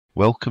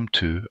Welcome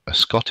to A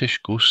Scottish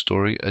Ghost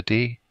Story a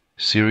Day,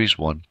 Series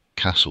 1,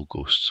 Castle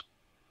Ghosts,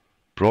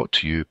 brought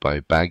to you by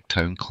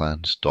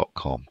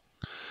bagtownclans.com,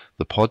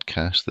 the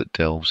podcast that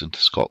delves into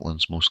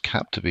Scotland's most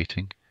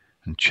captivating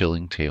and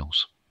chilling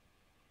tales.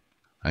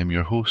 I'm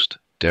your host,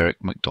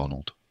 Derek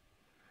MacDonald.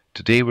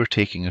 Today we're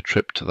taking a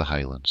trip to the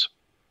Highlands,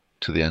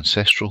 to the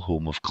ancestral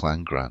home of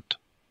Clan Grant,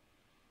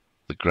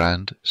 the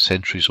grand,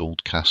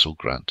 centuries-old Castle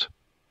Grant,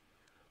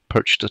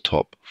 perched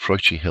atop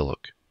Freuchie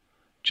Hillock,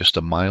 just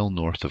a mile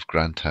north of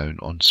Grantown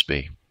on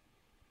Spey.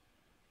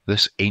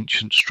 This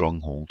ancient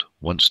stronghold,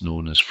 once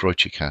known as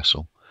Freuchie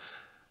Castle,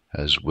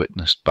 has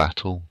witnessed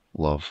battle,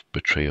 love,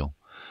 betrayal,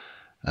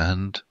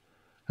 and,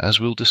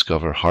 as we'll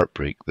discover,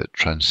 heartbreak that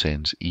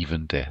transcends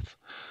even death.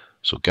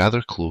 So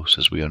gather close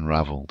as we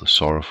unravel the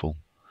sorrowful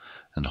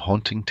and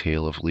haunting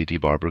tale of Lady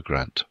Barbara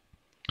Grant,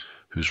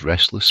 whose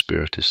restless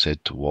spirit is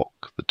said to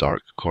walk the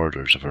dark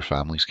corridors of her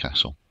family's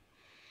castle.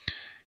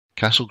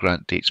 Castle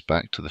Grant dates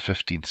back to the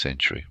 15th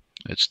century,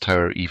 its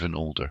tower even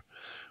older,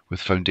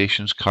 with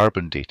foundations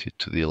carbon dated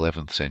to the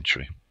 11th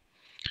century.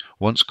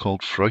 Once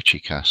called Freuchie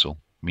Castle,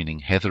 meaning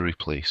heathery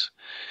place,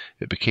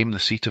 it became the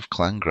seat of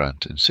Clan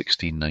Grant in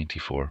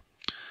 1694,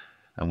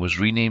 and was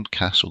renamed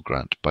Castle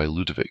Grant by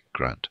Ludovic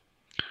Grant,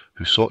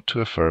 who sought to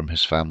affirm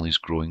his family's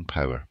growing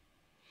power.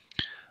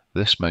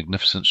 This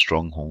magnificent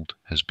stronghold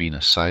has been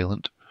a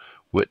silent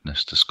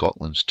witness to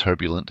Scotland's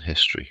turbulent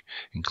history,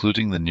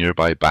 including the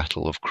nearby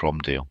Battle of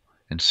Cromdale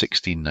in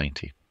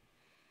 1690,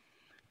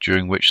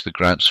 during which the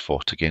Grants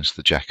fought against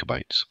the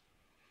Jacobites.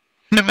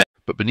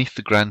 But beneath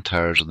the grand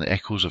towers and the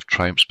echoes of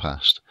triumphs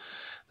past,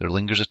 there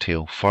lingers a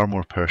tale far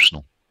more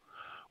personal,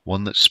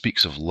 one that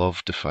speaks of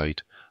love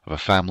defied, of a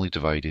family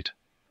divided,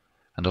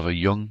 and of a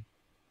young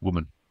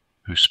woman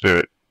whose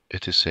spirit,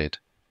 it is said,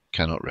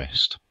 cannot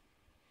rest.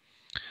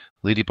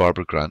 Lady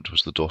Barbara Grant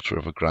was the daughter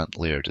of a Grant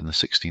laird in the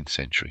 16th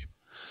century,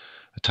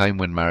 a time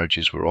when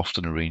marriages were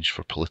often arranged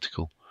for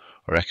political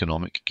or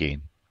economic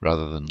gain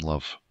rather than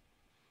love.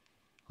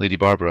 Lady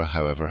Barbara,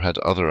 however, had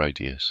other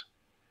ideas.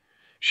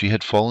 She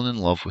had fallen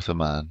in love with a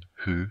man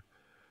who,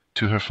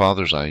 to her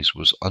father's eyes,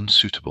 was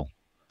unsuitable,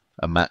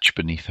 a match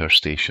beneath her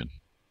station.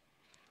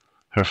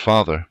 Her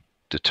father,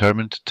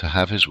 determined to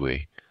have his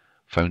way,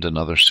 found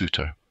another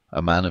suitor,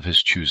 a man of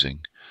his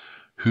choosing,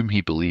 whom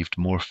he believed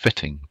more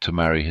fitting to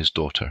marry his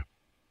daughter.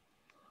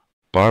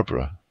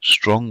 Barbara,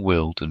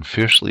 strong-willed and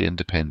fiercely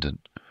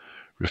independent,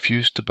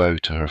 refused to bow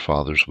to her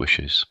father's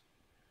wishes.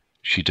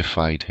 She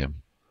defied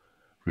him,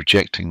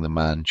 rejecting the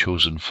man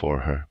chosen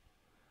for her,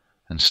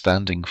 and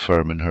standing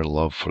firm in her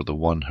love for the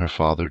one her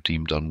father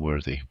deemed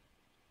unworthy.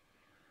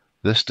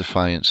 This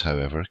defiance,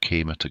 however,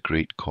 came at a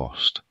great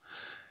cost.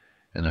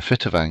 In a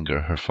fit of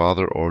anger, her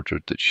father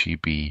ordered that she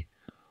be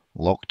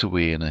locked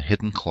away in a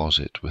hidden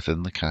closet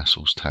within the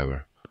castle's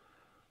tower,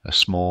 a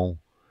small,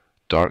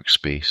 dark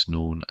space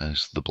known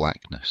as the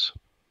Blackness.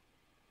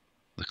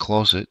 The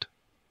closet,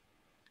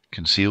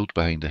 concealed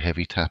behind the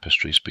heavy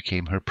tapestries,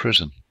 became her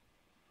prison,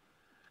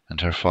 and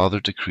her father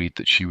decreed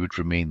that she would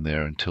remain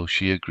there until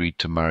she agreed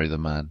to marry the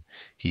man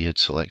he had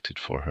selected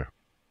for her.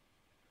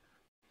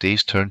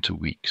 Days turned to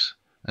weeks,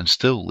 and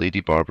still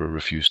Lady Barbara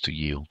refused to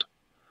yield.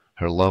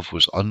 Her love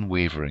was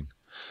unwavering,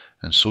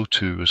 and so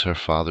too was her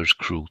father's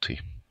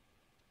cruelty.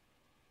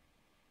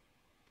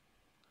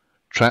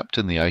 Trapped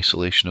in the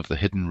isolation of the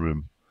hidden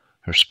room,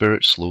 her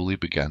spirit slowly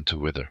began to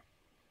wither.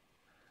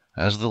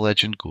 As the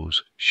legend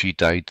goes, she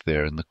died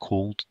there in the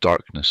cold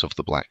darkness of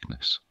the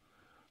Blackness,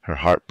 her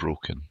heart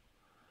broken,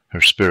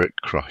 her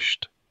spirit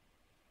crushed.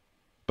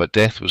 But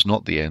death was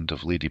not the end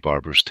of Lady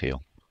Barbara's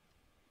tale.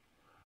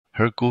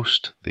 Her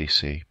ghost, they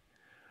say,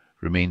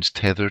 remains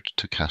tethered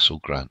to Castle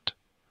Grant,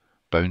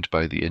 bound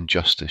by the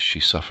injustice she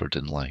suffered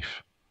in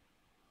life.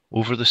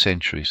 Over the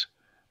centuries,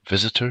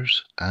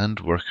 visitors and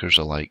workers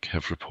alike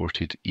have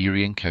reported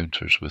eerie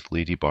encounters with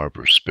Lady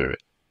Barbara's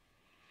spirit.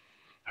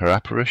 Her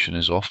apparition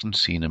is often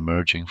seen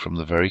emerging from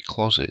the very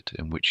closet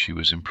in which she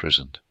was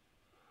imprisoned,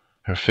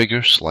 her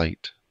figure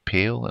slight,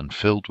 pale and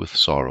filled with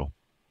sorrow.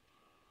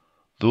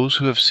 Those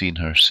who have seen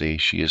her say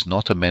she is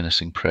not a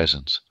menacing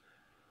presence,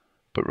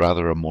 but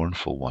rather a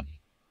mournful one,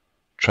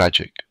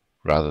 tragic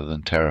rather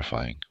than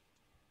terrifying.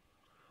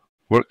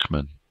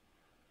 Workmen,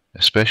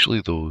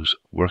 especially those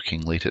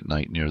working late at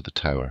night near the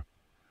tower,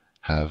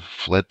 have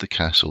fled the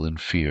castle in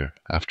fear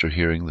after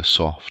hearing the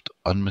soft,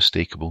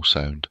 unmistakable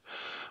sound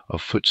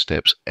of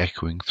footsteps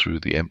echoing through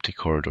the empty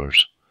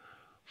corridors,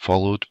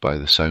 followed by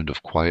the sound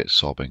of quiet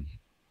sobbing.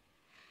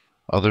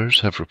 Others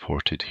have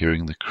reported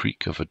hearing the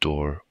creak of a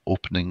door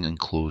opening and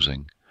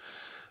closing,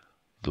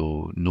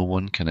 though no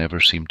one can ever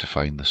seem to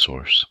find the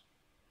source.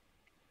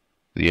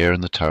 The air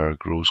in the tower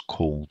grows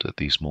cold at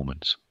these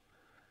moments,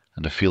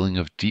 and a feeling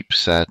of deep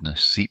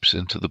sadness seeps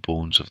into the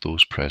bones of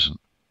those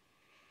present.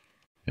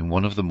 In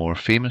one of the more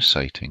famous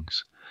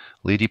sightings,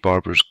 Lady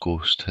Barbara's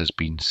ghost has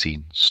been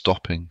seen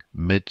stopping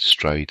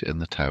mid-stride in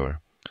the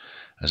tower,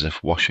 as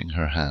if washing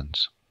her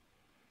hands,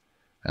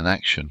 an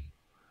action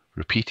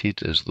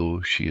repeated as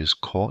though she is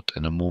caught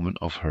in a moment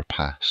of her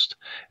past,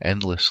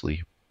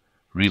 endlessly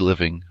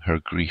reliving her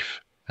grief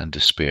and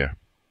despair.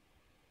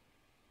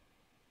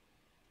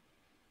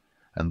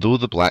 And though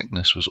the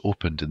Blackness was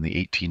opened in the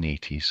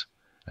 1880s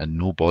and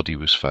no body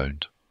was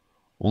found,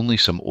 only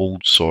some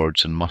old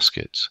swords and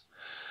muskets,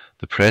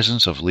 the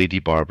presence of Lady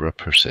Barbara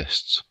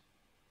persists.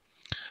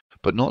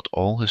 But not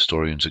all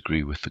historians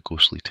agree with the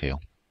ghostly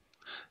tale.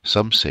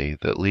 Some say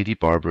that Lady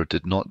Barbara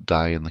did not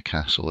die in the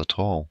castle at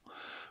all,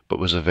 but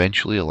was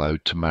eventually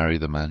allowed to marry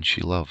the man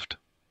she loved.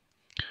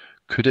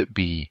 Could it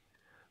be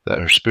that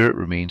her spirit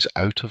remains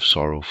out of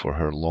sorrow for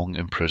her long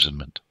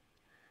imprisonment,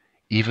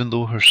 even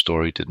though her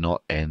story did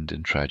not end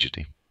in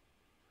tragedy?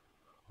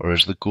 Or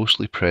is the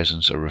ghostly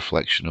presence a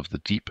reflection of the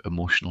deep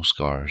emotional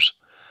scars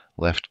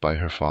left by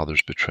her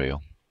father's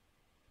betrayal?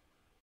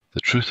 The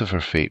truth of her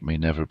fate may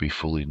never be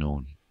fully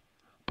known,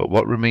 but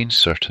what remains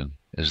certain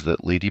is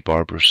that Lady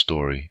Barbara's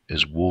story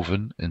is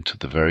woven into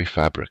the very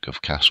fabric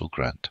of Castle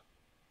Grant.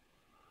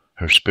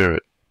 Her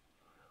spirit,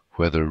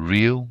 whether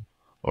real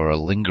or a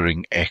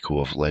lingering echo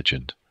of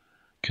legend,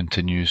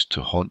 continues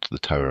to haunt the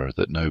tower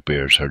that now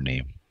bears her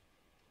name.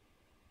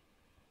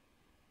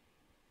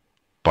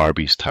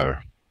 Barbie's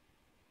Tower.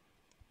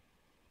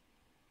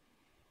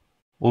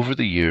 Over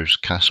the years,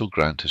 Castle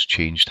Grant has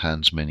changed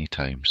hands many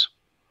times.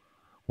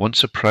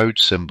 Once a proud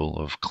symbol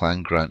of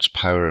Clan Grant's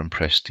power and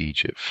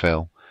prestige, it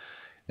fell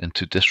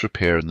into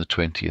disrepair in the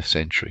 20th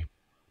century,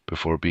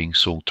 before being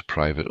sold to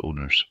private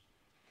owners.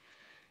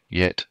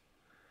 Yet,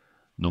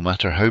 no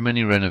matter how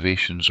many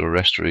renovations or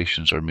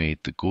restorations are made,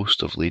 the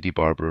ghost of Lady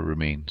Barbara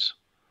remains,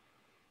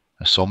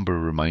 a sombre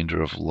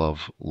reminder of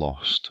love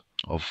lost,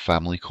 of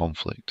family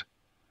conflict,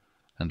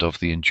 and of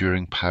the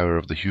enduring power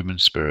of the human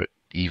spirit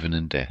even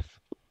in death.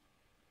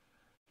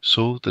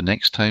 So, the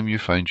next time you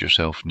find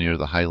yourself near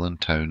the Highland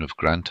town of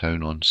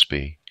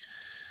Grantown-on-Spey,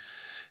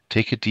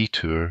 take a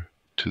detour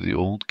to the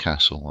old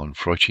castle on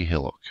Freuchy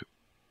Hillock.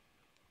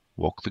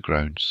 Walk the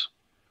grounds,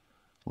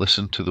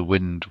 listen to the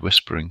wind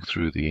whispering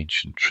through the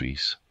ancient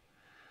trees,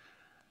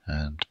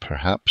 and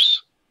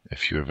perhaps,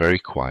 if you are very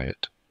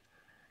quiet,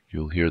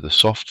 you'll hear the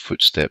soft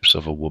footsteps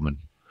of a woman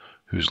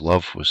whose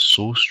love was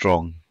so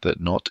strong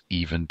that not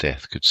even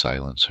death could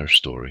silence her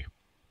story.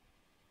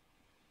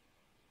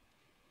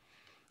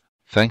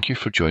 Thank you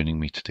for joining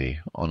me today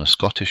on A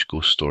Scottish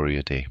Ghost Story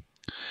a Day.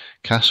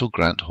 Castle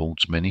Grant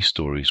holds many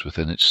stories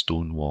within its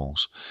stone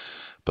walls,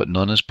 but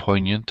none as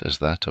poignant as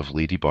that of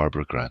Lady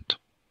Barbara Grant.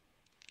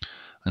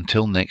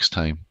 Until next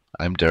time,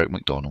 I'm Derek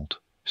MacDonald.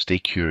 Stay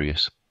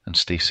curious and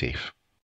stay safe.